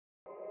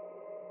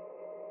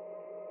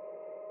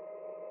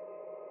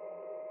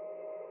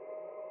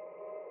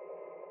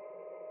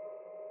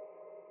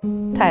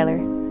Tyler,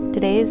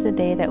 today is the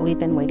day that we've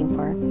been waiting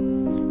for.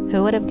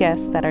 Who would have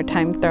guessed that our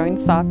time throwing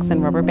socks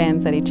and rubber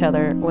bands at each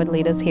other would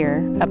lead us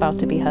here, about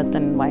to be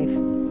husband and wife?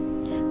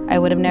 I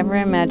would have never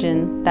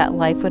imagined that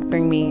life would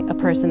bring me a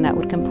person that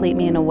would complete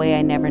me in a way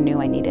I never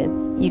knew I needed.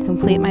 You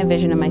complete my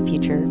vision of my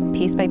future,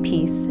 piece by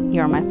piece.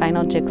 You are my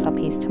final jigsaw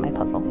piece to my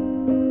puzzle.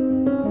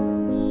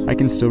 I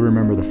can still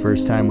remember the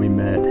first time we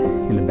met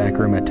in the back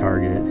room at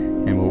Target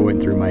and what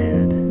went through my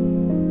head.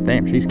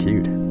 Damn, she's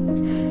cute.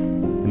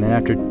 And then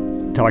after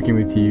talking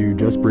with you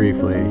just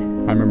briefly,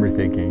 I remember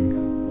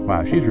thinking,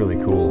 wow, she's really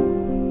cool.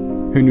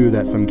 Who knew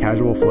that some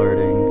casual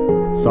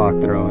flirting, sock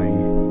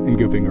throwing, and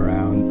goofing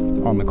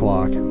around on the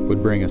clock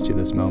would bring us to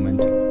this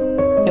moment?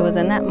 It was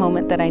in that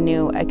moment that I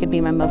knew I could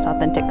be my most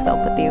authentic self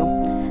with you,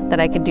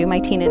 that I could do my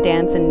Tina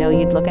dance and know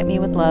you'd look at me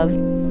with love,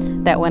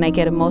 that when I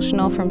get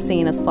emotional from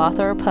seeing a sloth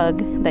or a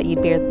pug, that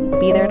you'd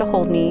be there to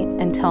hold me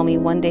and tell me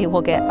one day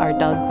we'll get our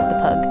Doug the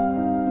pug.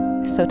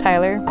 So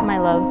Tyler, my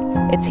love,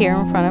 it's here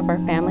in front of our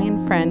family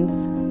and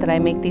friends that I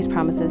make these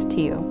promises to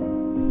you.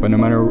 But no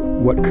matter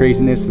what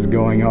craziness is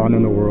going on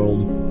in the world,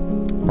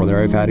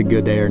 whether I've had a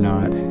good day or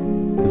not,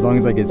 as long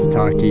as I get to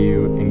talk to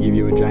you and give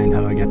you a giant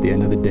hug at the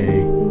end of the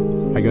day,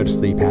 I go to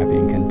sleep happy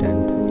and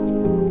content.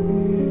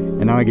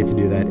 And now I get to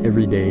do that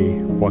every day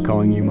while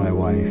calling you my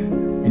wife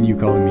and you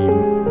calling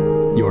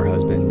me your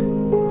husband.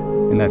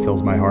 And that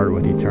fills my heart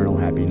with eternal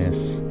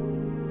happiness.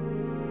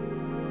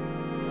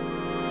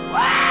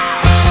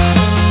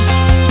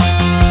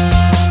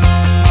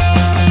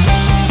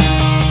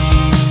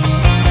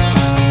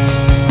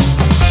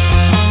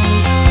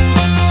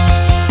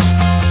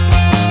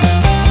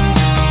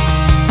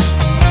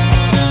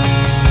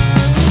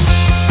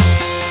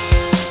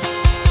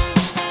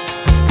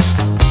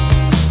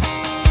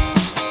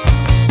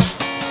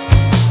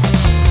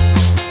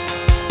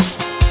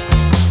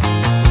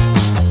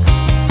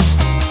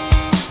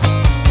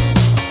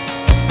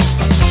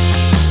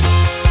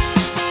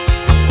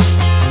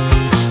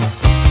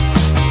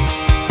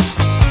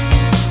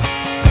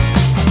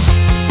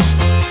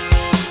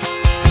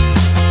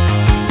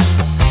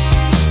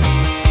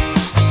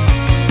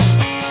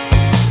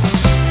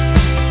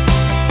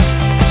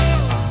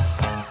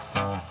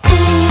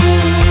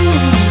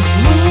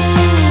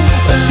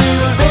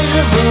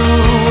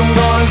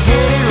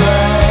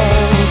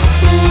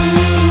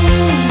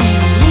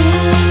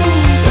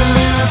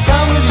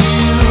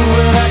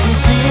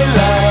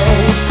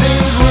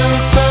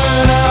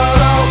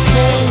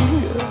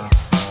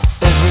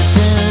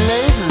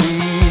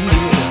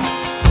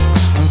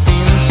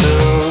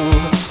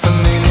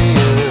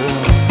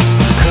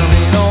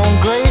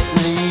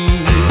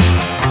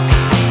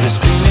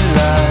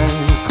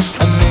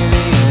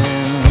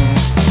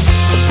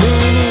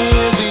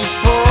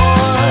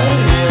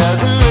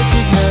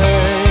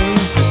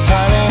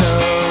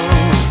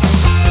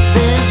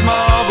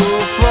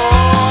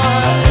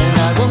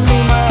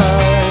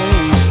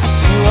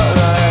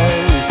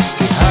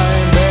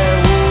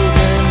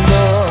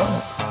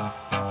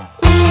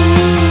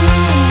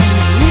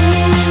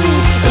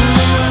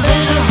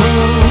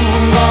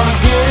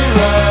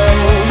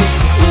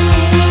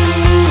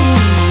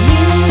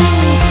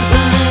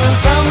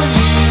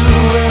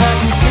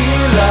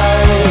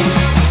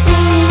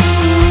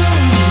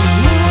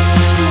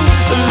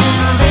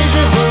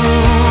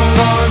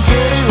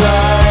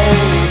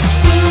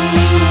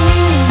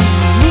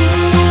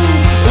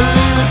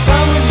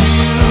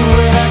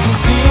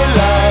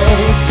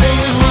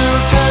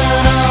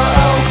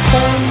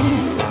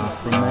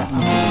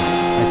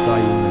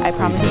 I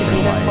promise to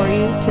be there for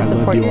you, to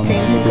support your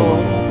dreams and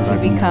goals, to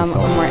become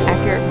a more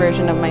accurate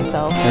version of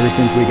myself,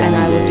 and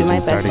I will do my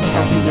best to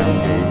help you do the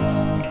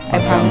same. I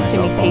promise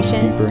to be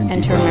patient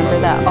and to remember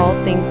that all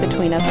things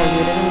between us are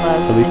rooted in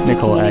love and to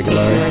communicate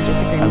through our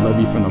disagreements. I love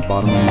you from the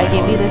bottom of my heart. I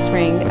give you this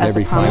ring as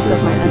a promise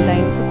of my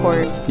undying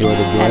support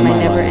and my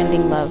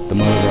never-ending love. The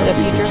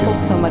future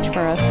holds so much for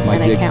us, and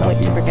I can't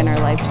wait to begin our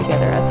lives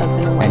together as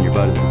husband and wife. And your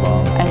butt is the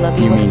bomb. I love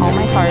you with all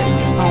my heart,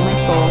 all my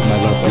soul,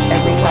 with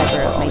every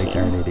fiber of my being.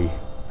 Eternity.